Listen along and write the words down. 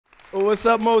Well, what's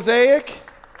up, Mosaic?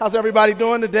 How's everybody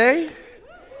doing today?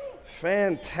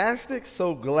 Fantastic.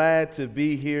 So glad to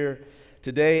be here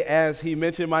today. As he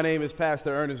mentioned, my name is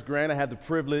Pastor Ernest Grant. I have the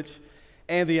privilege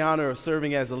and the honor of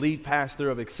serving as the lead pastor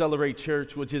of Accelerate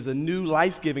Church, which is a new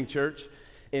life-giving church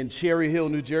in Cherry Hill,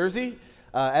 New Jersey.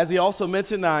 As he also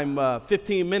mentioned, I'm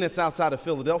 15 minutes outside of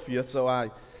Philadelphia, so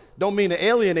I don't mean to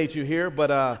alienate you here,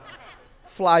 but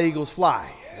fly, Eagles,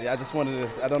 fly. Yeah, I just wanted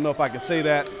to, I don't know if I can say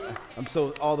that.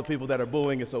 All the people that are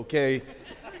booing, it's okay.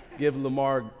 Give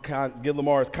Lamar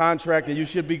his contract and you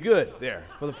should be good there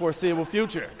for the foreseeable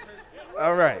future.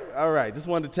 All right. Just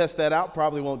wanted to test that out.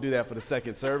 Probably won't do that for the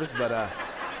second service, but all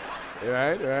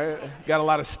right. Got a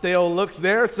lot of stale looks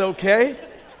there. It's okay.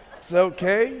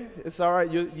 It's all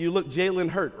right. You look Jalen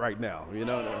Hurt right now. You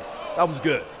know, that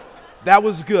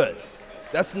was good.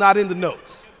 That's not in the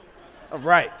notes.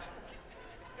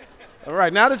 All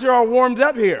right, now that you're all warmed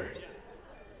up here,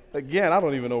 again, I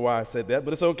don't even know why I said that,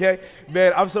 but it's okay.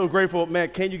 Man, I'm so grateful. Man,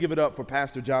 can you give it up for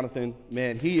Pastor Jonathan?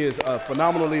 Man, he is a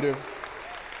phenomenal leader,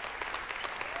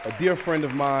 a dear friend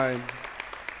of mine,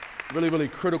 really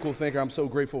critical thinker. I'm so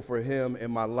grateful for him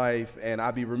in my life, and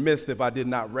I'd be remiss if I did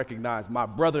not recognize my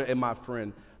brother and my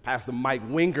friend, Pastor Mike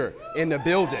Winger, in the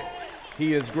building.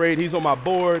 He is great. He's on my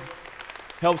board.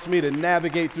 Helps me to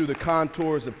navigate through the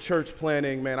contours of church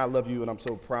planning. Man, I love you, and I'm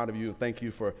so proud of you. Thank you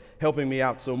for helping me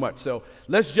out so much. So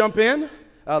let's jump in.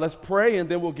 Let's pray, and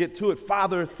then we'll get to it.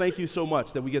 Father, thank you so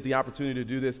much that we get the opportunity to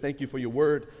do this. Thank you for your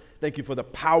word. Thank you for the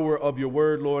power of your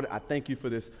word, Lord. I thank you for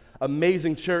this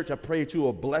amazing church. I pray that you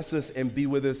will bless us and be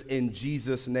with us in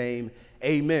Jesus' name.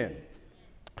 Amen.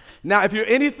 Now, if you're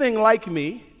anything like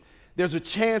me, there's a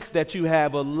chance that you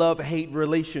have a love-hate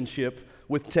relationship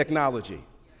with technology.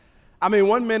 I mean,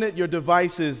 1 minute your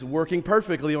device is working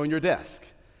perfectly on your desk,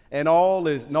 and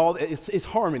it's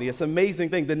harmony. It's an amazing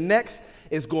thing. The next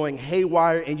is going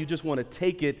haywire, and you just want to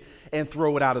take it and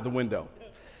throw it out of the window.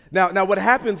 Now, what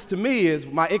happens to me is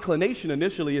my inclination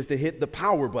initially is to hit the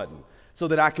power button so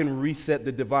that I can reset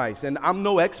the device. And I'm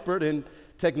no expert in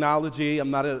technology.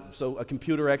 I'm not a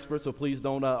computer expert, so please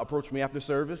don't approach me after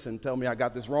service and tell me I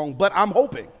got this wrong. But I'm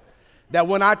hoping that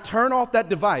when I turn off that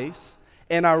device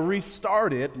and I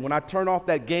restart it, when I turn off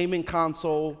that gaming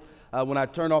console, when I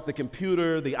turn off the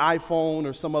computer, the iPhone,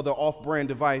 or some other off-brand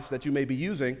device that you may be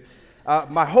using,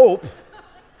 my hope,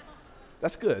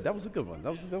 that's good. That was a good one.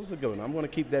 That was a good one. I'm going to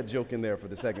keep that joke in there for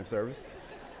the second service.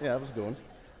 Yeah, that was a good one.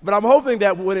 But I'm hoping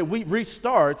that when it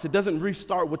restarts, it doesn't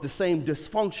restart with the same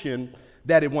dysfunction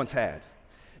that it once had.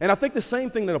 And I think the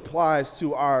same thing that applies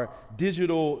to our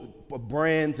digital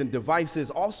brands and devices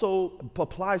also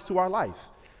applies to our life.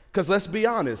 Because let's be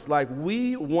honest, like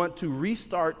we want to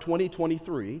restart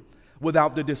 2023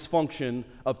 without the dysfunction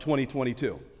of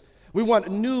 2022. We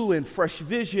want new and fresh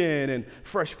vision and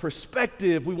fresh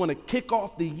perspective. We want to kick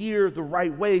off the year the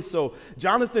right way. So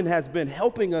Jonathan has been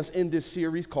helping us in this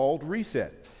series called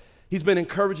Reset. He's been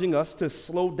encouraging us to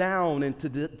slow down and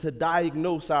to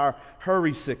diagnose our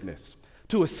hurry sickness,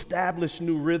 to establish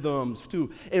new rhythms,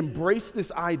 to embrace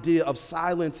this idea of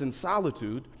silence and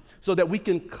solitude, so that we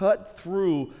can cut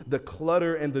through the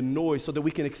clutter and the noise, so that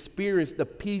we can experience the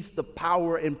peace, the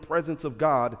power, and presence of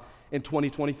God in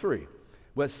 2023.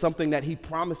 Well, it's something that he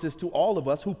promises to all of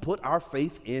us who put our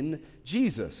faith in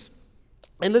Jesus.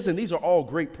 And listen, these are all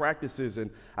great practices,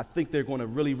 and I think they're going to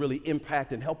really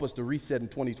impact and help us to reset in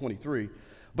 2023.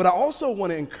 But I also want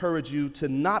to encourage you to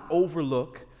not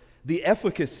overlook the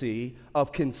efficacy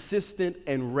of consistent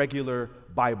and regular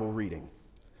Bible reading.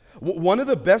 One of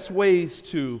the best ways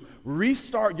to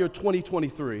restart your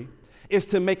 2023 is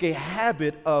to make a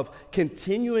habit of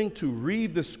continuing to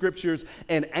read the scriptures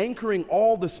and anchoring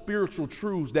all the spiritual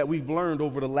truths that we've learned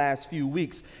over the last few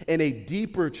weeks in a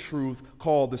deeper truth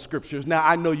called the scriptures. Now,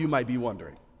 I know you might be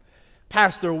wondering,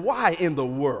 Pastor, why in the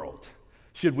world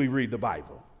should we read the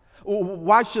Bible?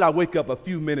 Why should I wake up a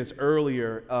few minutes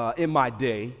earlier in my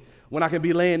day when I can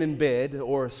be laying in bed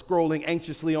or scrolling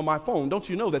anxiously on my phone? Don't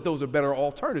you know that those are better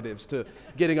alternatives to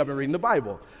getting up and reading the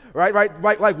Bible? Right?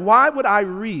 Like, why would I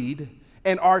read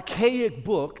an archaic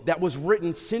book that was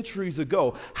written centuries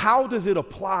ago? How does it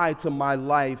apply to my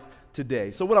life today?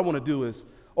 So what I want to do is,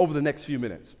 over the next few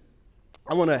minutes,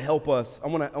 I want to help us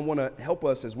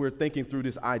as we're thinking through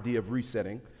this idea of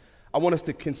resetting. I want us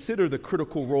to consider the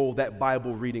critical role that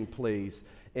Bible reading plays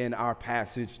in our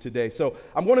passage today. So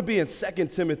I'm going to be in 2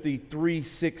 Timothy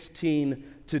 3:16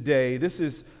 today. This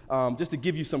is just to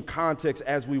give you some context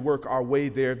as we work our way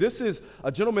there. This is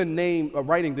a gentleman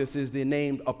writing this is the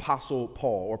named Apostle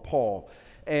Paul.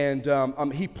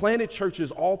 And he planted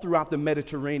churches all throughout the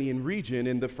Mediterranean region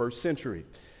in the first century.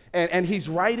 And he's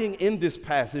writing in this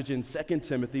passage in 2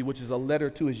 Timothy, which is a letter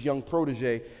to his young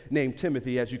protege named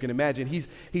Timothy, as you can imagine.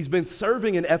 He's been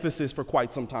serving in Ephesus for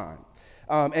quite some time.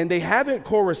 And they haven't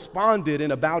corresponded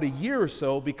in about a year or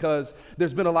so because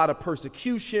there's been a lot of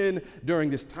persecution during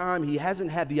this time. He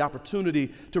hasn't had the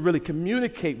opportunity to really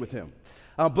communicate with him.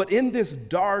 But in this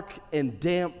dark and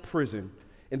damp prison,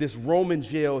 in this Roman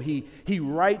jail, he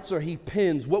writes or he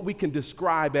pens what we can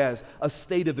describe as a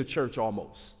state of the church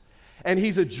almost. And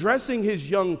he's addressing his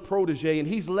young protege, and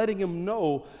he's letting him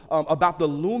know about the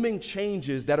looming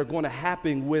changes that are going to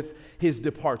happen with his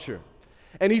departure.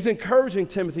 And he's encouraging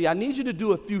Timothy, I need you to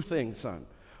do a few things, son.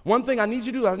 One thing I need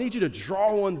you to do, I need you to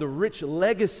draw on the rich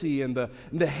legacy and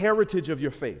the heritage of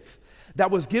your faith that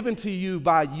was given to you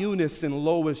by Eunice and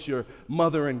Lois, your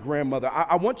mother and grandmother.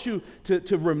 I want you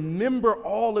to remember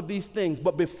all of these things.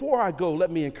 But before I go, let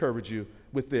me encourage you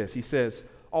with this. He says,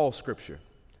 all scripture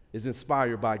is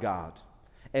inspired by God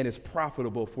and is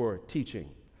profitable for teaching,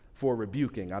 for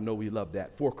rebuking. I know we love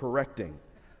that. For correcting,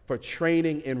 for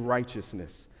training in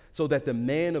righteousness, so that the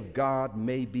man of God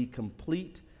may be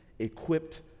complete,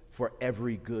 equipped for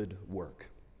every good work.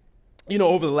 You know,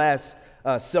 over the last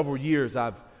several years,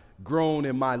 I've grown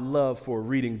in my love for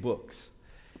reading books.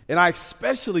 And I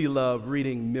especially love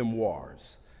reading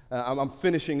memoirs. I'm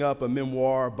finishing up a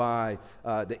memoir by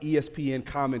the ESPN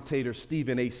commentator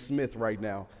Stephen A. Smith right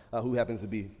now, who happens to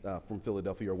be from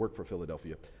Philadelphia or work for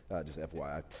Philadelphia, just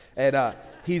FYI. And I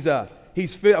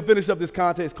finished up this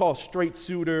content. It's called Straight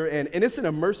Shooter, and it's an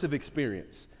immersive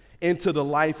experience into the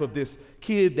life of this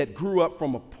kid that grew up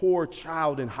from a poor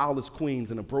child in Hollis,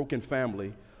 Queens, in a broken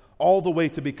family, all the way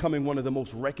to becoming one of the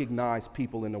most recognized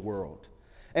people in the world.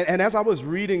 And as I was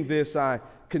reading this, I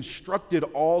constructed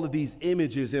all of these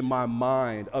images in my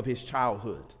mind of his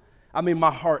childhood. I mean,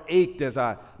 my heart ached as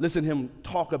I listened to him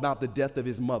talk about the death of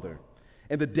his mother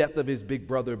and the death of his big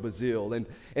brother, Bazil. And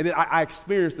then I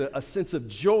experienced a sense of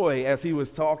joy as he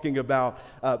was talking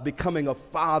about becoming a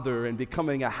father and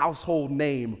becoming a household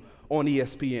name on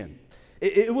ESPN.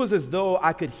 It was as though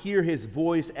I could hear his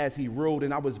voice as he wrote,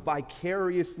 and I was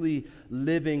vicariously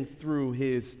living through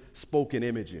his spoken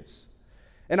images.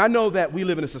 And I know that we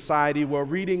live in a society where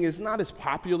reading is not as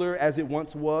popular as it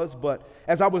once was, but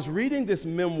as I was reading this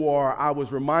memoir, I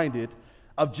was reminded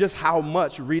of just how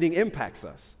much reading impacts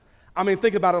us. I mean,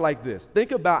 think about it like this.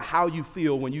 Think about how you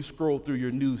feel when you scroll through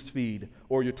your news feed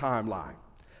or your timeline.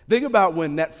 Think about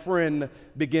when that friend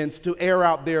begins to air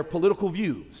out their political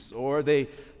views, or they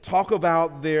talk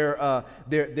about their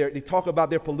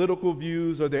political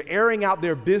views, or they're airing out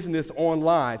their business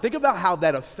online. Think about how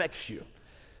that affects you.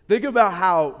 Think about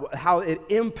how it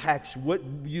impacts what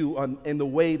you in the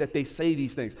way that they say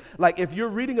these things. Like if you're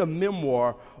reading a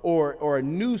memoir or a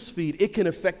news feed, it can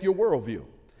affect your worldview.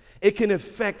 It can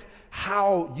affect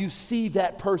how you see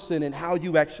that person and how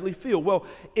you actually feel. Well,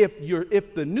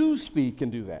 if the news feed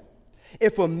can do that,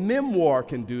 if a memoir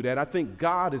can do that, I think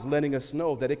God is letting us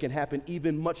know that it can happen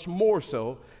even much more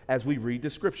so as we read the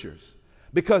scriptures.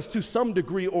 Because to some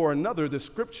degree or another, the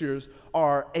scriptures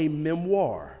are a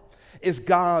memoir. It's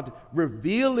God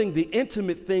revealing the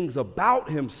intimate things about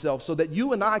himself so that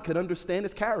you and I could understand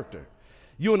his character.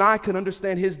 You and I can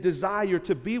understand his desire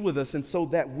to be with us, and so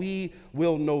that we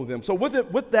will know them. So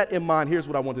with that in mind, here's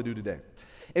what I want to do today.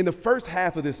 In the first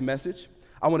half of this message,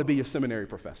 I want to be your seminary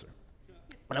professor.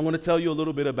 And I want to tell you a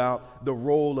little bit about the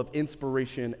role of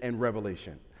inspiration and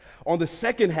revelation. On the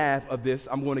second half of this,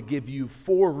 I'm going to give you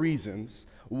 4 reasons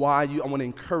why I want to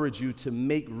encourage you to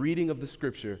make reading of the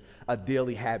scripture a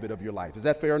daily habit of your life. Is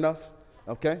that fair enough?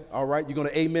 Okay, all right. You're going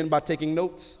to amen by taking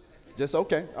notes? Just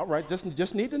okay, all right.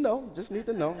 Just need to know. Just need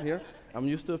to know here. I'm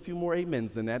used to a few more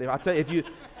amens than that.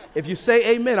 If you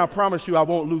say amen, I promise you I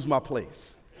won't lose my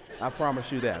place. I promise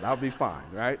you that. I'll be fine,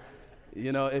 right?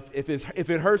 You know, if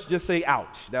it hurts, just say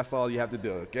ouch. That's all you have to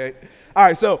do, okay? All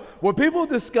right, so when people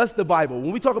discuss the Bible,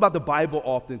 when we talk about the Bible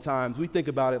oftentimes, we think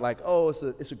about it like, oh,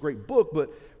 it's a great book, but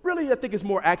really I think it's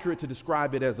more accurate to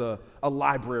describe it as a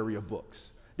library of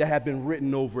books that have been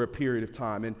written over a period of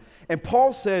time. And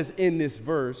Paul says in this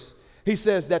verse, he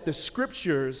says that the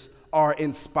scriptures are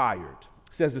inspired.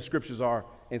 He says the scriptures are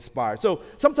inspired. So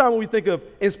sometimes when we think of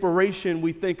inspiration,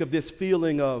 we think of this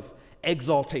feeling of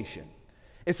exaltation.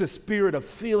 It's a spirit of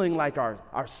feeling like our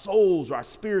souls or our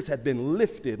spirits have been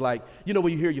lifted. Like, you know,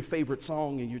 when you hear your favorite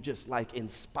song and you're just like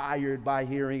inspired by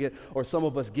hearing it, or some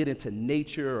of us get into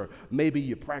nature, or maybe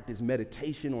you practice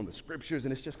meditation on the scriptures,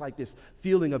 and it's just like this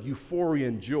feeling of euphoria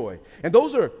and joy. And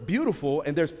those are beautiful,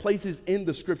 and there's places in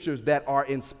the scriptures that are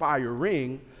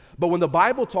inspiring, But when the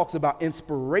Bible talks about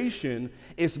inspiration,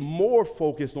 it's more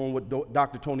focused on what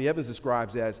Dr. Tony Evans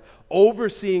describes as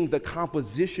overseeing the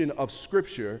composition of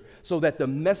Scripture so that the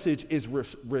message is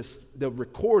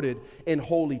recorded in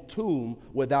holy tune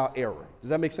without error. Does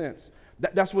that make sense?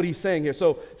 That's what he's saying here.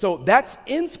 So that's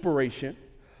inspiration,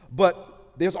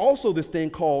 but there's also this thing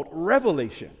called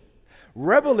revelation.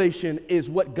 Revelation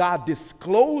is what God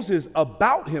discloses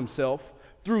about himself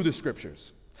through the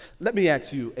Scriptures. Let me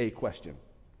ask you a question.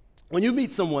 When you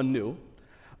meet someone new,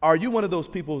 are you one of those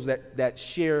people that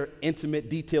share intimate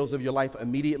details of your life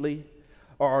immediately?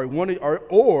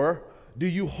 Or do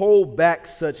you hold back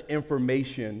such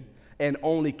information and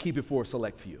only keep it for a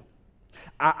select few?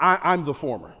 I'm the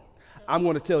former. I'm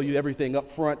going to tell you everything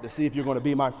up front to see if you're going to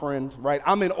be my friend, right?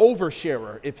 I'm an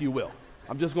oversharer, if you will.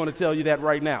 I'm just going to tell you that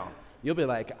right now. You'll be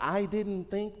like, I didn't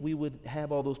think we would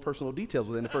have all those personal details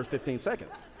within the first 15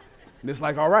 seconds. And it's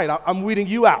like, all right, I'm weeding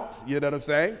you out. You know what I'm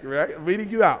saying? Right? I'm weeding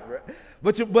you out. Right?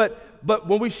 But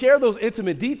when we share those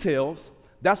intimate details,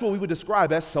 that's what we would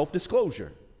describe as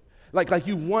self-disclosure. Like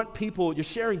you want people, you're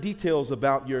sharing details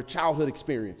about your childhood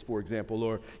experience, for example,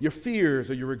 or your fears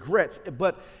or your regrets.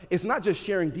 But it's not just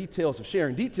sharing details of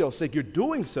sharing details' sake. You're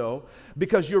doing so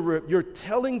because you're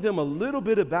telling them a little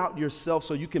bit about yourself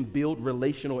so you can build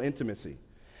relational intimacy.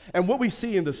 And what we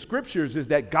see in the Scriptures is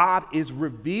that God is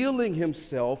revealing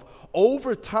himself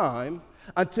over time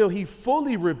until he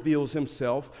fully reveals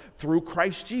himself through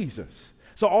Christ Jesus.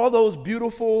 So all those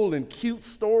beautiful and cute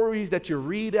stories that you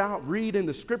read in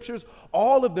the Scriptures,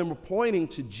 all of them are pointing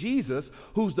to Jesus,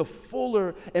 who's the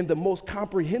fuller and the most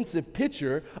comprehensive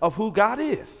picture of who God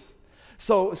is.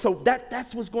 So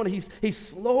that's what's going on. He's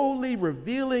slowly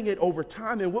revealing it over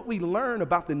time. And what we learn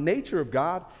about the nature of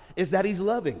God is that he's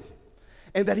loving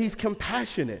and that he's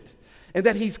compassionate and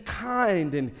that he's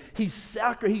kind and he's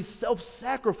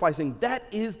self-sacrificing. That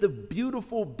is the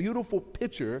beautiful, beautiful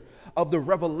picture of the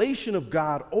revelation of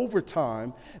God over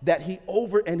time that he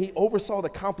oversaw the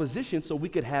composition so we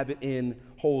could have it in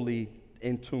holy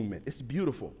entombment. It's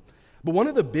beautiful. But one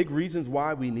of the big reasons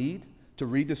why we need to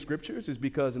read the Scriptures is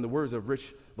because, in the words of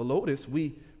Rich Velotis,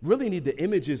 we really need the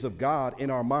images of God in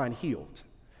our mind healed.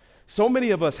 So many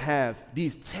of us have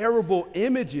these terrible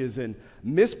images and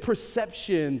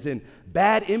misperceptions and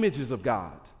bad images of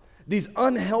God, these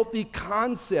unhealthy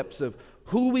concepts of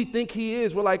who we think he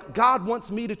is. We're like, God wants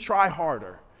me to try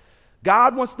harder.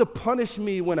 God wants to punish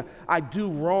me when I do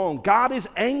wrong. God is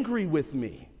angry with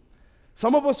me.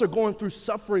 Some of us are going through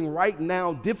suffering right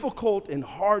now, difficult and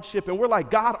hardship, and we're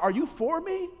like, God, are you for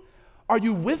me? Are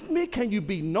you with me? Can you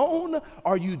be known?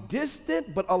 Are you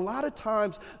distant? But a lot of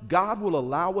times, God will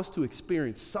allow us to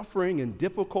experience suffering and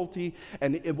difficulty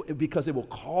because it will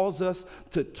cause us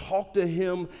to talk to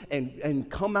him and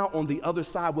come out on the other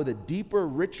side with a deeper,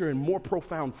 richer, and more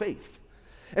profound faith.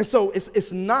 And so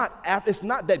it's not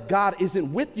that God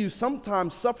isn't with you.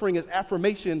 Sometimes suffering is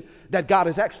affirmation that God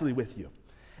is actually with you,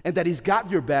 and that he's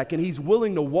got your back, and he's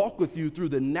willing to walk with you through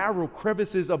the narrow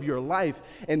crevices of your life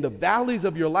and the valleys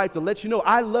of your life to let you know,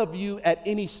 I love you at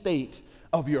any state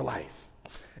of your life.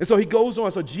 And so he goes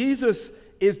on. So Jesus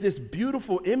is this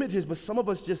beautiful images, but some of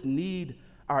us just need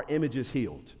our images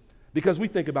healed because we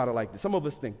think about it like this. Some of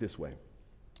us think this way.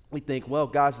 We think, well,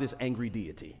 God's this angry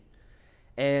deity,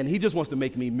 and he just wants to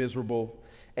make me miserable,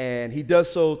 and he does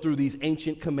so through these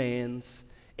ancient commands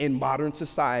in modern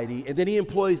society. And then he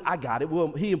employs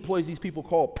these people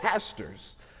called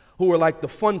pastors who are like the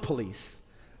fun police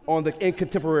in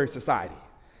contemporary society.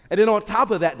 And then on top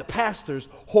of that, the pastors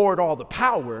hoard all the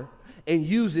power and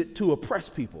use it to oppress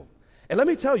people. And let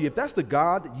me tell you, if that's the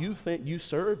God you think you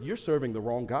serve, you're serving the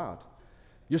wrong God.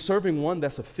 You're serving one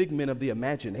that's a figment of the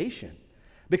imagination.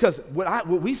 Because what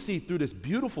we see through this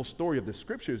beautiful story of the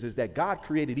Scriptures is that God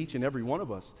created each and every one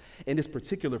of us in this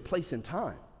particular place and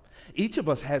time. Each of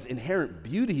us has inherent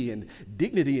beauty and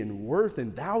dignity and worth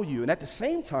and value. And at the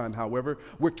same time, however,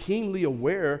 we're keenly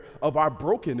aware of our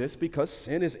brokenness because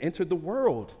sin has entered the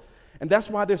world. And that's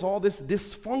why there's all this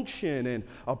dysfunction and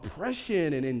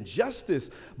oppression and injustice.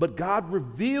 But God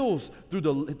reveals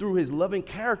through his loving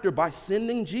character by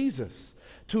sending Jesus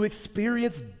to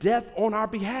experience death on our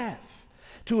behalf,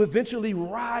 to eventually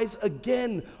rise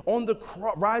again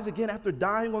after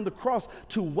dying on the cross,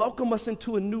 to welcome us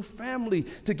into a new family,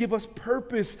 to give us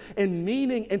purpose and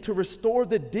meaning, and to restore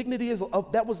the dignity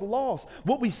that was lost.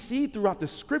 What we see throughout the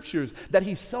Scriptures that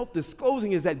he's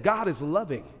self-disclosing is that God is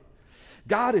loving.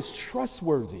 God is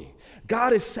trustworthy.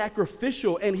 God is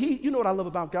sacrificial. And you know what I love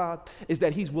about God is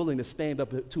that he's willing to stand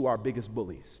up to our biggest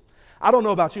bullies. I don't know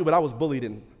about you, but I was bullied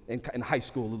in high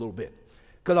school a little bit,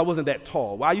 because I wasn't that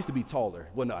tall. Well, I used to be taller.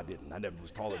 Well, no, I didn't. I never was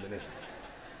taller than this.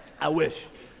 I wish.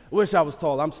 Wish I was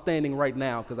tall. I'm standing right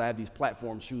now because I have these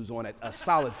platform shoes on at a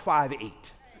solid 5'8",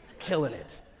 killing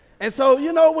it. And so,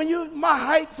 when my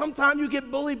height, sometimes you get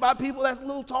bullied by people that's a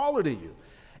little taller than you.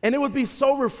 And it would be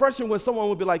so refreshing when someone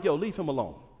would be like, yo, leave him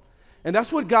alone. And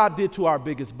that's what God did to our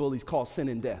biggest bullies, called sin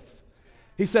and death.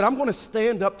 He said, I'm going to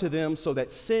stand up to them so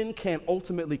that sin can't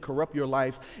ultimately corrupt your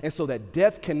life and so that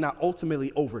death cannot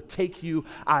ultimately overtake you.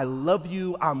 I love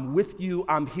you. I'm with you.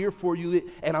 I'm here for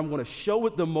you. And I'm going to show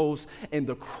it the most in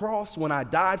the cross when I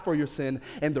died for your sin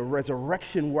and the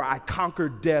resurrection where I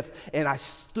conquered death and I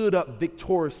stood up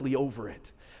victoriously over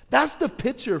it. That's the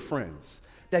picture, friends,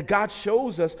 that God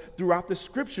shows us throughout the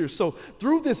scriptures. So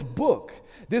through this book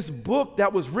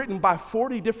that was written by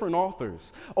 40 different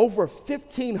authors over a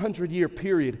 1,500-year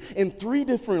period in 3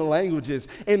 different languages,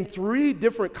 in 3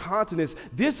 different continents,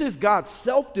 this is God's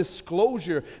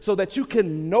self-disclosure so that you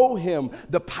can know him,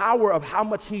 the power of how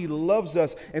much he loves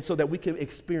us, and so that we can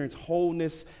experience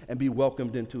wholeness and be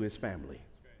welcomed into his family.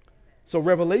 So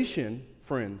revelation,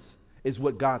 friends, is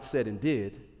what God said and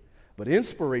did, but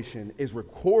inspiration is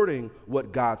recording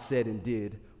what God said and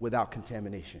did without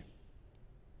contamination.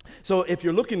 So if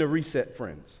you're looking to reset,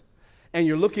 friends, and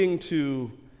you're looking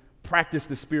to practice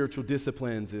the spiritual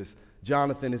disciplines as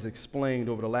Jonathan has explained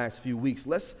over the last few weeks,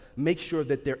 let's make sure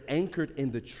that they're anchored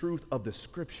in the truth of the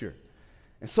scripture.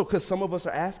 And so, because some of us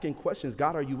are asking questions,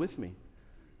 God, are you with me?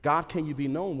 God, can you be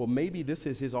known? Well, maybe this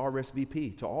is his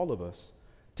RSVP to all of us,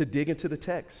 to dig into the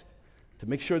text, to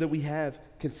make sure that we have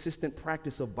consistent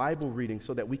practice of Bible reading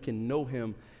so that we can know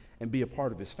him and be a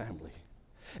part of his family.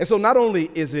 And so not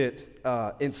only is it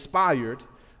inspired,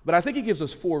 but I think he gives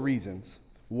us 4 reasons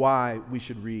why we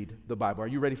should read the Bible. Are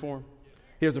you ready for them?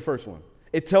 Here's the first one.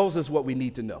 It tells us what we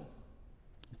need to know.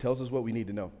 It tells us what we need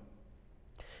to know.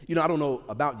 I don't know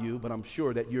about you, but I'm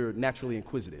sure that you're naturally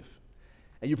inquisitive.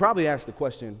 And you probably ask the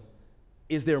question,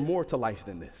 is there more to life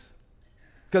than this?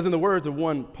 Because in the words of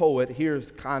one poet,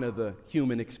 here's kind of the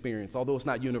human experience. Although it's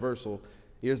not universal,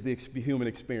 here's the human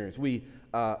experience. We're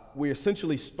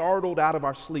essentially startled out of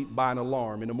our sleep by an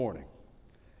alarm in the morning.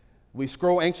 We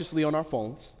scroll anxiously on our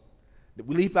phones.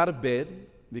 We leap out of bed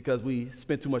because we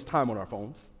spent too much time on our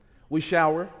phones. We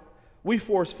shower. We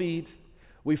force feed.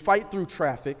 We fight through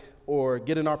traffic or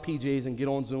get in our PJs and get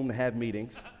on Zoom to have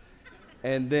meetings.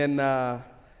 And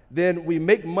then we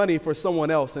make money for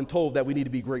someone else and told that we need to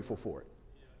be grateful for it.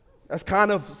 That's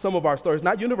kind of some of our stories.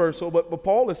 Not universal, but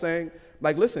Paul is saying,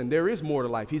 listen, there is more to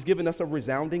life. He's given us a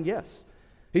resounding yes.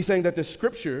 He's saying that the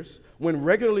scriptures,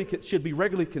 should be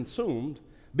regularly consumed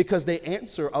because they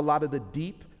answer a lot of the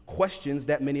deep questions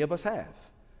that many of us have,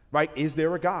 right? Is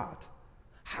there a God?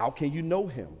 How can you know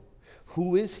him?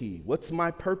 Who is he? What's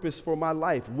my purpose for my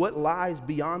life? What lies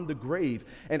beyond the grave?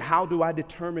 And how do I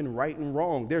determine right and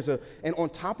wrong? And on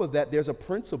top of that, there's a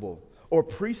principle or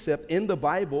precept in the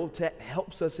Bible that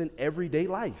helps us in everyday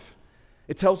life.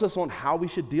 It tells us on how we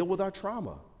should deal with our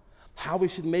trauma, how we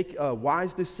should make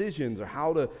wise decisions, or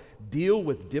how to deal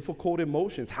with difficult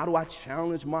emotions. How do I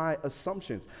challenge my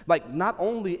assumptions? Not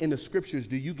only in the scriptures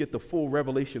do you get the full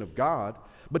revelation of God,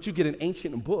 but you get an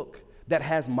ancient book that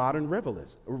has modern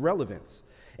relevance.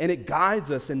 And it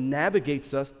guides us and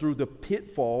navigates us through the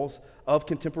pitfalls of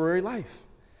contemporary life.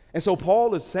 And so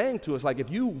Paul is saying to us, if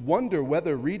you wonder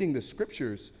whether reading the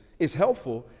scriptures is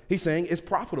helpful, he's saying it's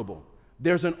profitable.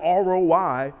 There's an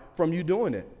ROI from you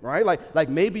doing it, right? Like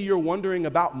maybe you're wondering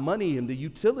about money and the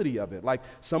utility of it.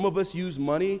 Some of us use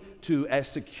money as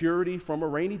security from a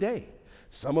rainy day.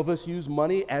 Some of us use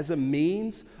money as a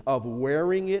means of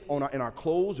wearing it in our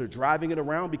clothes or driving it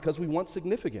around because we want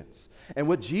significance. And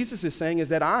what Jesus is saying is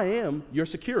that I am your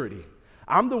security.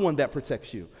 I'm the one that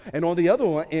protects you. And on the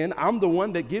other end, I'm the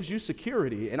one that gives you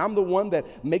security. And I'm the one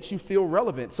that makes you feel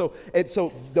relevant. So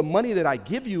the money that I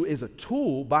give you is a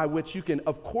tool by which you can,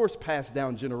 of course, pass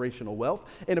down generational wealth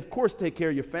and, of course, take care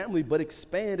of your family, but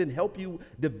expand and help you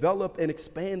develop and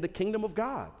expand the kingdom of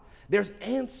God. There's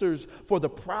answers for the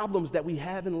problems that we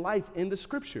have in life in the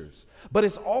scriptures. But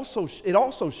it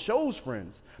also shows,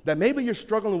 friends, that maybe you're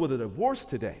struggling with a divorce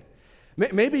today.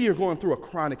 Maybe you're going through a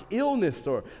chronic illness,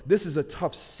 or this is a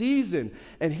tough season,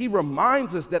 and he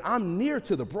reminds us that I'm near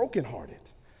to the brokenhearted.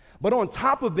 But on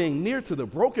top of being near to the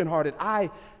brokenhearted, I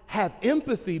have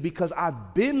empathy because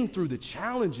I've been through the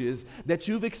challenges that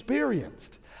you've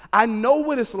experienced. I know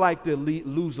what it's like to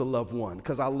lose a loved one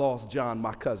because I lost John,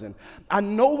 my cousin. I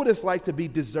know what it's like to be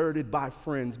deserted by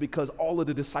friends because all of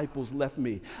the disciples left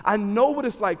me. I know what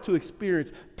it's like to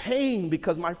experience pain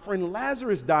because my friend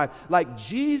Lazarus died.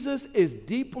 Jesus is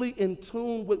deeply in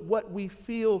tune with what we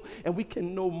feel, and we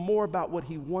can know more about what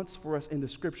he wants for us in the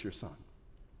scripture, son.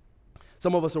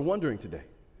 Some of us are wondering today,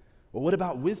 Well, what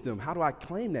about wisdom? How do I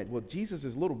claim that? Well,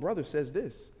 Jesus' little brother says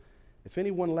this: if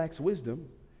anyone lacks wisdom,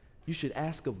 you should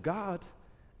ask of God,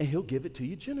 and he'll give it to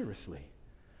you generously.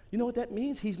 You know what that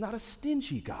means? He's not a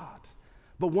stingy God,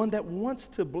 but one that wants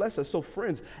to bless us. So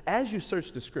friends, as you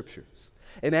search the scriptures,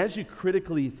 and as you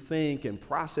critically think and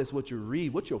process what you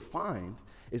read, what you'll find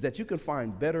is that you can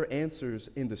find better answers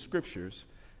in the scriptures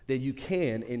than you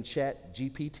can in Chat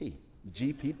GPT.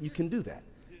 You can do that.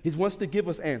 He wants to give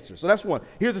us answers. So that's one.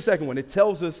 Here's the second one. It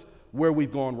tells us where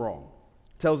we've gone wrong.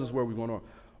 It tells us where we've gone wrong.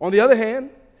 On the other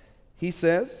hand, he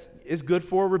says it's good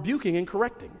for rebuking and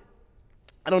correcting.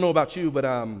 I don't know about you, but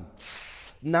I'm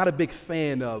not a big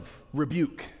fan of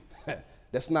rebuke.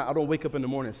 I don't wake up in the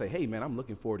morning and say, hey man, I'm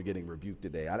looking forward to getting rebuked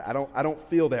today. I don't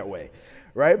feel that way,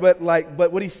 right? But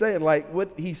what he's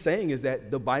saying is that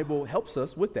the Bible helps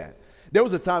us with that. There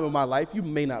was a time in my life, you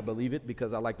may not believe it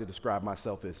because I like to describe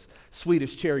myself as sweet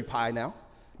as cherry pie now,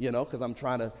 because I'm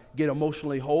trying to get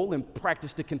emotionally whole and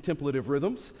practice the contemplative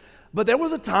rhythms. But there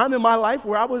was a time in my life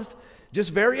where I was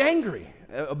just very angry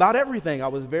about everything. I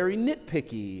was very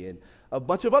nitpicky and a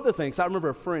bunch of other things. I remember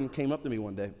a friend came up to me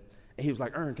one day and he was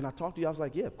like, Ern, can I talk to you? I was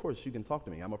like, yeah, of course you can talk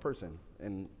to me. I'm a person.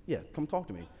 And yeah, come talk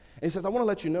to me. And he says, I want to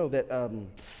let you know that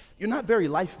you're not very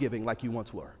life-giving like you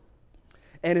once were.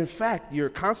 And in fact, you're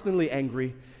constantly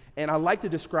angry, and I like to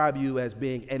describe you as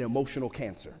being an emotional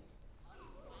cancer.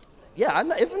 Yeah, I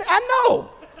know.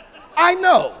 I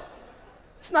know.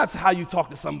 It's not how you talk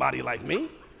to somebody like me.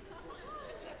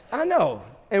 I know.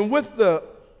 And with the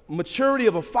maturity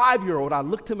of a 5-year-old, I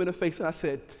looked him in the face and I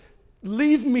said,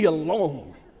 leave me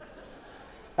alone.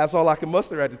 That's all I could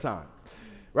muster at the time,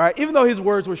 right? Even though his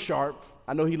words were sharp,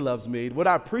 I know he loves me. What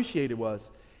I appreciated was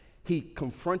he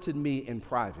confronted me in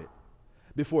private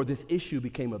before this issue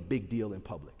became a big deal in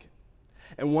public.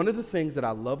 And one of the things that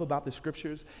I love about the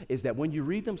scriptures is that when you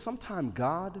read them, sometimes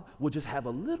God will just have a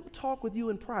little talk with you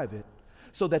in private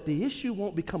so that the issue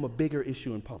won't become a bigger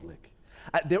issue in public.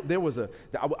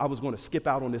 I was going to skip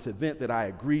out on this event that I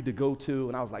agreed to go to,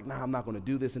 and I was like, nah, I'm not going to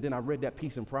do this. And then I read that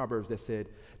piece in Proverbs that said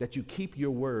that you keep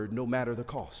your word no matter the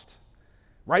cost.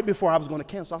 Right before I was going to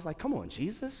cancel, I was like, come on,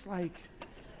 Jesus,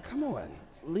 come on,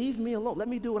 leave me alone. Let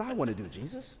me do what I want to do,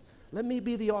 Jesus. Let me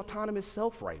be the autonomous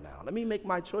self right now. Let me make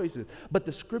my choices. But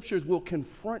the scriptures will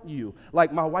confront you.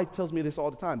 Like my wife tells me this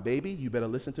all the time, baby, you better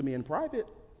listen to me in private.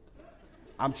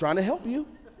 I'm trying to help you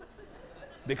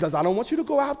because I don't want you to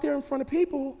go out there in front of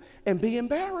people and be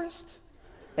embarrassed.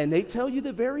 And they tell you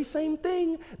the very same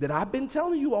thing that I've been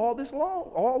telling you all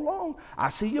along. I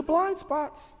see your blind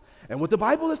spots. And what the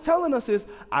Bible is telling us is,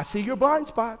 I see your blind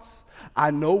spots.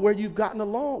 I know where you've gotten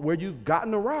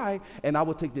awry, and I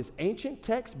will take this ancient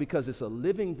text because it's a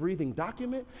living, breathing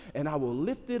document, and I will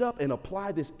lift it up and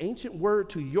apply this ancient word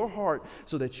to your heart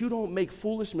so that you don't make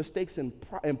foolish mistakes in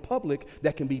public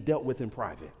that can be dealt with in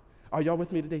private. Are y'all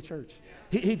with me today, church?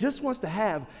 He just wants to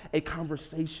have a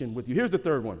conversation with you. Here's the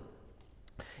third one,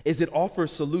 is it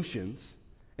offers solutions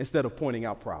instead of pointing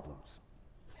out problems.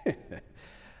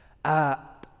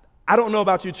 I don't know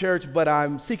about you, church, but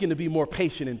I'm seeking to be more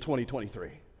patient in 2023.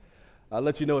 I'll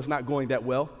let you know it's not going that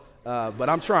well, but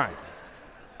I'm trying.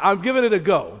 I'm giving it a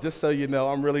go, just so you know.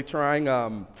 I'm really trying.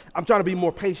 I'm trying to be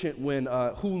more patient when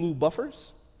Hulu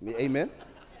buffers. Amen.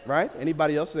 Right?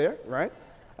 Anybody else there? Right?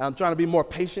 I'm trying to be more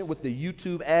patient with the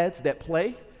YouTube ads that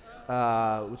play,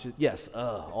 which is, yes,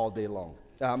 all day long.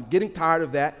 I'm getting tired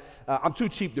of that. I'm too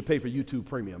cheap to pay for YouTube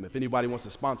Premium. If anybody wants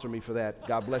to sponsor me for that,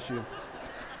 God bless you.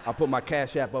 I'll put my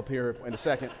Cash App up here in a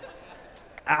second.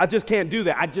 I just can't do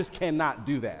that. I just cannot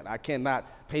do that. I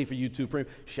cannot pay for YouTube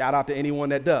Premium. Shout out to anyone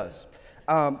that does.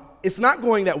 It's not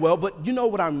going that well, but you know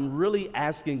what I'm really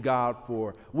asking God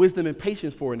for wisdom and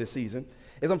patience for in this season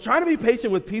is I'm trying to be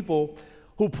patient with people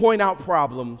who point out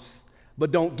problems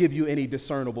but don't give you any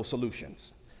discernible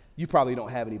solutions. You probably don't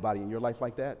have anybody in your life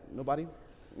like that. Nobody?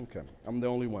 Okay. I'm the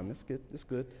only one. That's good. That's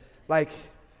good. Like,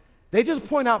 they just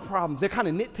point out problems. They're kind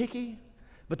of nitpicky,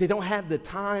 but they don't have the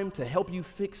time to help you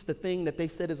fix the thing that they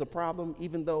said is a problem,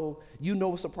 even though you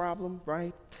know it's a problem,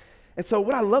 right? And so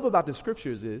what I love about the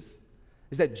scriptures is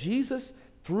that Jesus,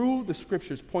 through the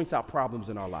scriptures, points out problems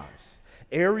in our lives,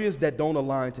 areas that don't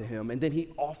align to him, and then he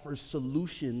offers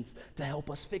solutions to help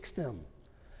us fix them.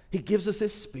 He gives us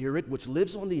his spirit, which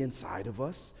lives on the inside of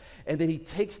us, and then he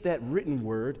takes that written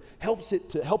word, helps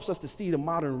us to see the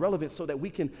modern relevance so that we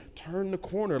can turn the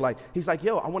corner. Like, he's like,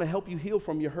 yo, I want to help you heal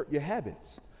from your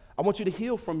habits. I want you to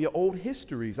heal from your old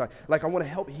histories. Like I want to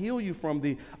help heal you from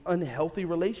the unhealthy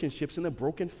relationships and the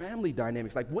broken family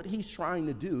dynamics. Like, what he's trying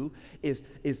to do is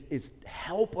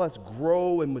help us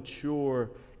grow and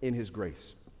mature in his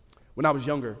grace. When I was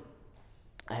younger,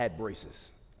 I had braces.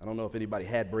 I don't know if anybody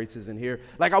had braces in here.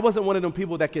 Like I wasn't one of them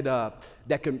people that can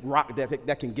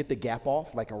get the gap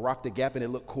off, like and rock the gap and it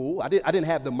looked cool. I didn't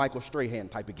have the Michael Strahan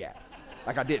type of gap.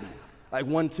 Like I didn't. Like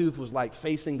one tooth was like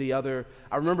facing the other.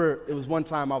 I remember it was one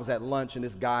time I was at lunch and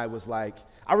this guy was like,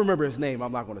 I remember his name,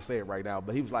 I'm not gonna say it right now,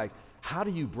 but he was like, how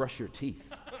do you brush your teeth?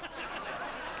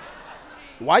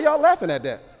 Why y'all laughing at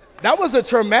that? That was a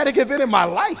traumatic event in my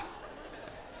life.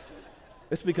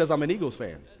 It's because I'm an Eagles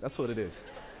fan. That's what it is.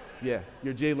 Yeah,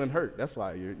 you're Jalen Hurt. That's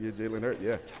why you're Jalen Hurt,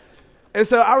 yeah. And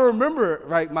so I remember,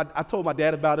 right, I told my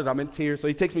dad about it. I'm in tears, so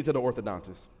he takes me to the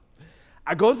orthodontist.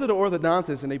 I go to the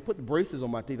orthodontist, and they put the braces on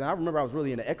my teeth. And I remember I was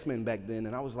really into X-Men back then,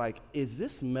 and I was like, is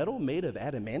this metal made of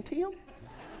adamantium?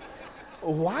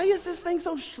 Why is this thing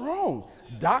so strong?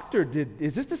 Doctor,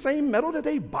 is this the same metal that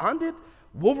they bonded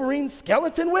Wolverine's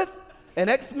skeleton with?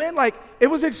 And X-Men, like, it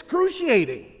was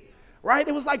excruciating. Right?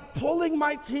 It was like pulling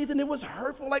my teeth and it was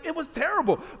hurtful. Like it was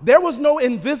terrible. There was no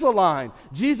Invisalign.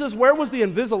 Jesus, where was the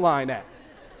Invisalign at?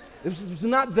 It was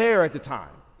not there at the time.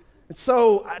 And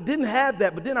so I didn't have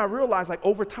that, but then I realized like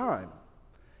over time,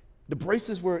 the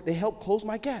braces they helped close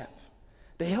my gap.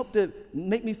 They helped to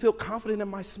make me feel confident in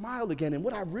my smile again. And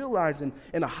what I realized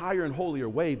in a higher and holier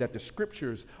way, that the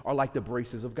scriptures are like the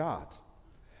braces of God.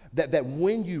 That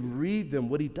when you read them,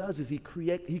 what he does is he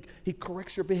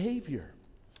corrects your behavior.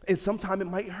 And sometimes it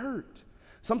might hurt.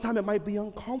 Sometimes it might be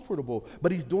uncomfortable,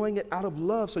 but he's doing it out of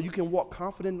love so you can walk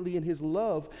confidently in his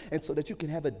love and so that you can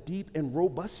have a deep and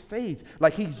robust faith.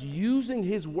 Like he's using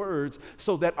his words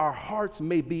so that our hearts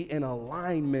may be in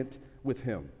alignment with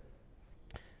him.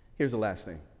 Here's the last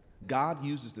thing. God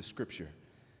uses the scripture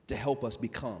to help us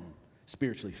become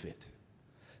spiritually fit.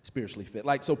 Spiritually fit.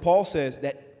 Like, so Paul says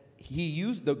that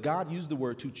God used the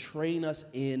word to train us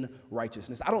in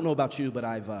righteousness. I don't know about you, but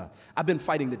I've been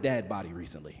fighting the dad body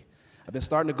recently. I've been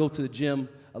starting to go to the gym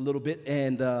a little bit,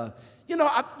 and I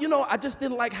just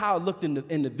didn't like how it looked in the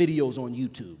videos on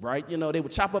YouTube, right? You know, they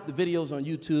would chop up the videos on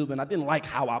YouTube, and I didn't like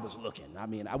how I was looking. I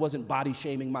mean, I wasn't body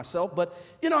shaming myself, but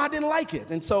I didn't like it,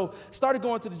 and so started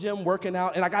going to the gym, working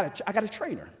out, and I got a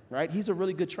trainer, right? He's a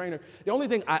really good trainer. The only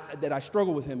thing that I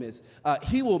struggle with him is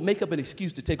he will make up an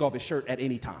excuse to take off his shirt at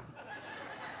any time.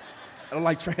 I don't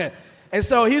like training. And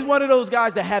so he's one of those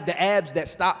guys that have the abs that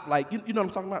stop, like, you know what I'm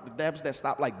talking about? The abs that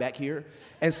stop, like, back here.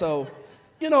 And so,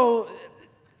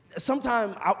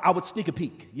 sometimes I would sneak a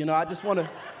peek. I just want to,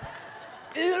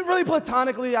 really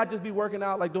platonically, I'd just be working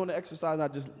out, like, doing the exercise,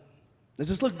 and let's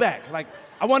just look back. Like,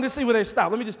 I wanted to see where they stop.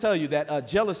 Let me just tell you that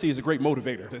jealousy is a great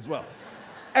motivator as well.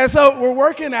 And so we're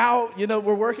working out,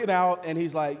 and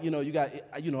he's like,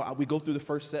 we go through the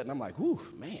first set, and I'm like, whew,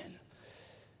 man.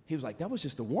 He was like, that was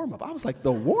just the warm-up. I was like,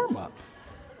 the warm-up?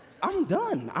 I'm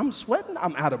done. I'm sweating.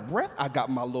 I'm out of breath. I got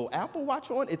my little Apple Watch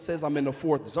on. It says I'm in the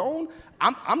 4th zone.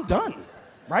 I'm done,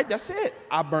 right? That's it.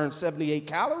 I burned 78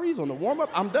 calories on the warm-up.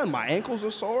 I'm done. My ankles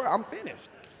are sore. I'm finished,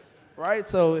 right?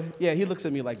 So, yeah, he looks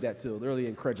at me like that, too, really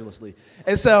incredulously.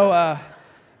 And so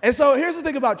here's the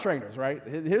thing about trainers, right?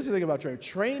 Here's the thing about trainers.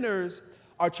 Trainers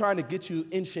are trying to get you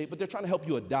in shape, but they're trying to help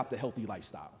you adopt a healthy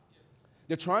lifestyle.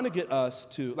 They're trying to get us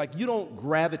to, like, you don't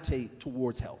gravitate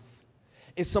towards health.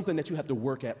 It's something that you have to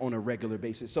work at on a regular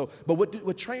basis. But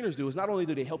what trainers do is not only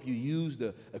do they help you use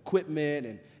the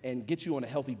equipment and get you on a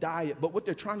healthy diet, but what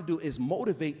they're trying to do is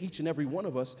motivate each and every one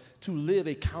of us to live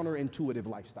a counterintuitive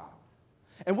lifestyle.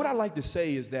 And what I like to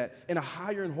say is that in a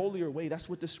higher and holier way, that's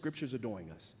what the scriptures are doing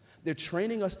us. They're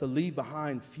training us to leave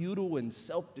behind futile and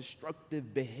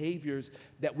self-destructive behaviors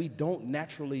that we don't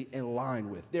naturally align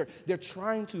with. They're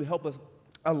trying to help us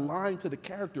align to the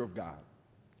character of God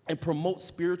and promote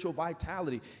spiritual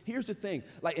vitality. Here's the thing,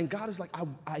 and God is like,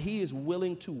 he is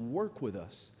willing to work with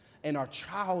us in our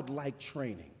childlike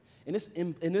training. And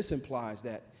this implies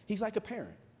that he's like a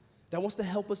parent that wants to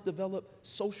help us develop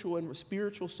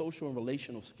spiritual, social, and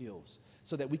relational skills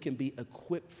so that we can be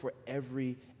equipped for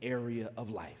every area of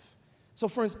life. So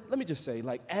friends, let me just say,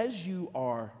 as you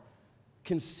are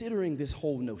considering this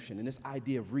whole notion and this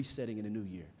idea of resetting in a new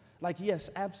year, yes,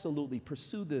 absolutely,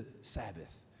 pursue the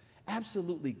Sabbath.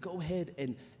 Absolutely, go ahead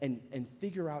and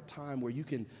figure out time where you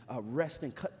can rest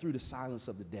and cut through the silence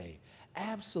of the day.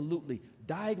 Absolutely,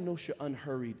 diagnose your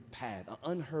unhurried path,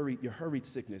 your hurried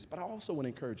sickness. But I also want to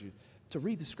encourage you to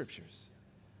read the scriptures,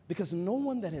 because no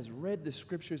one that has read the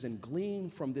scriptures and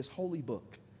gleaned from this holy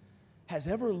book has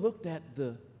ever looked at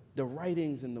the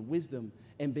writings and the wisdom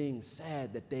and being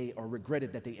sad that they, or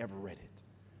regretted that they ever read it.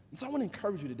 And so I want to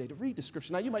encourage you today to read the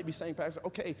scripture. Now, you might be saying, Pastor,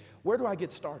 okay, where do I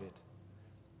get started?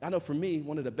 I know for me,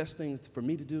 one of the best things for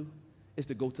me to do is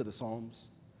to go to the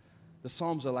Psalms. The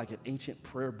Psalms are like an ancient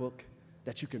prayer book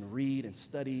that you can read and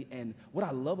study. And what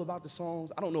I love about the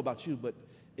Psalms, I don't know about you, but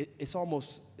that's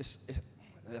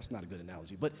not a good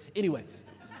analogy. But anyway,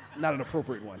 not an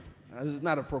appropriate one. It's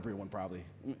not an appropriate one, probably.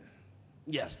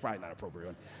 Yes, probably not an appropriate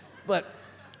one. But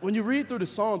when you read through the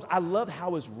Psalms, I love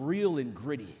how it's real and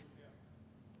gritty.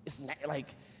 It's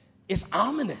it's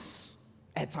ominous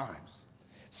at times.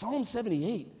 Psalm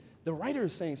 78, the writer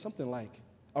is saying something like,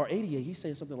 or 88, he's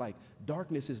saying something like,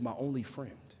 darkness is my only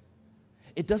friend.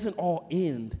 It doesn't all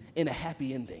end in a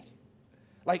happy ending.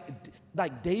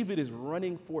 Like David is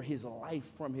running for his life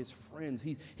from his friends.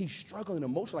 He's struggling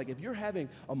emotionally. Like if you're having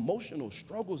emotional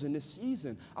struggles in this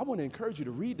season, I want to encourage you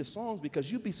to read the Psalms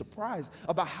because you'd be surprised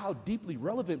about how deeply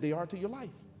relevant they are to your life.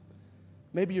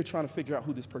 Maybe you're trying to figure out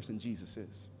who this person Jesus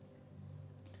is.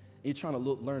 You're trying to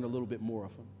learn a little bit more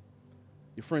of him.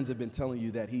 Your friends have been telling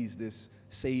you that he's this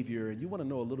savior, and you want to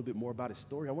know a little bit more about his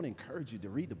story. I want to encourage you to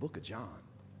read the book of John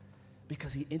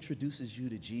because he introduces you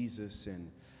to Jesus and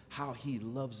how he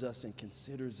loves us and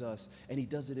considers us, and he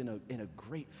does it in a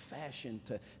great fashion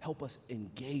to help us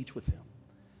engage with him.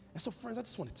 And so, friends, I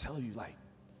just want to tell you,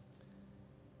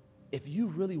 if you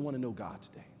really want to know God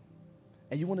today,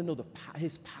 and you want to know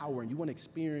his power, and you want to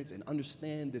experience and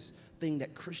understand this thing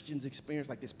that Christians experience,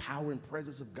 like this power and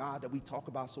presence of God that we talk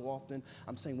about so often,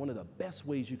 I'm saying one of the best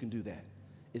ways you can do that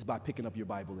is by picking up your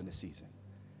Bible in this season,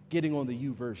 getting on the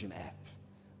YouVersion app.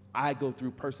 I go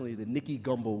through personally the Nicky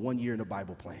Gumbel 1 year in the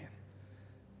Bible plan.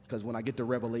 Because when I get to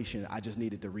Revelation, I just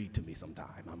need it to read to me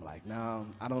sometime. I'm like, no,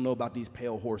 I don't know about these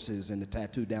pale horses and the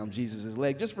tattoo down Jesus'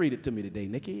 leg. Just read it to me today,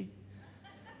 Nicky.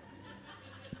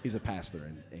 He's a pastor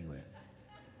in England.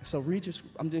 So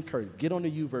I'm encouraged, get on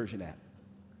the YouVersion app.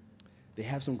 They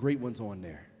have some great ones on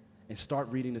there. And start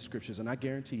reading the scriptures. And I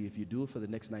guarantee you, if you do it for the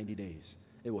next 90 days,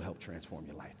 it will help transform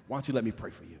your life. Why don't you let me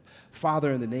pray for you?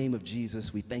 Father, in the name of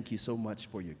Jesus, we thank you so much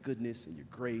for your goodness and your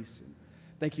grace. And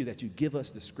thank you that you give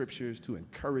us the scriptures to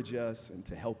encourage us and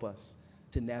to help us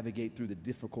to navigate through the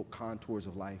difficult contours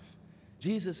of life.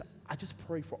 Jesus, I just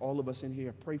pray for all of us in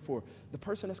here. I pray for the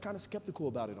person that's kind of skeptical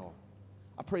about it all.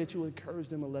 I pray that you encourage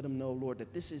them and let them know, Lord,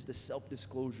 that this is the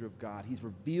self-disclosure of God. He's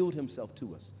revealed himself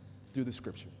to us through the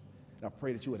scripture. And I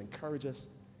pray that you would encourage us,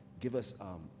 give us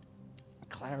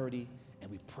clarity, and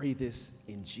we pray this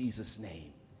in Jesus'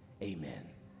 name. Amen.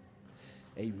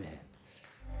 Amen.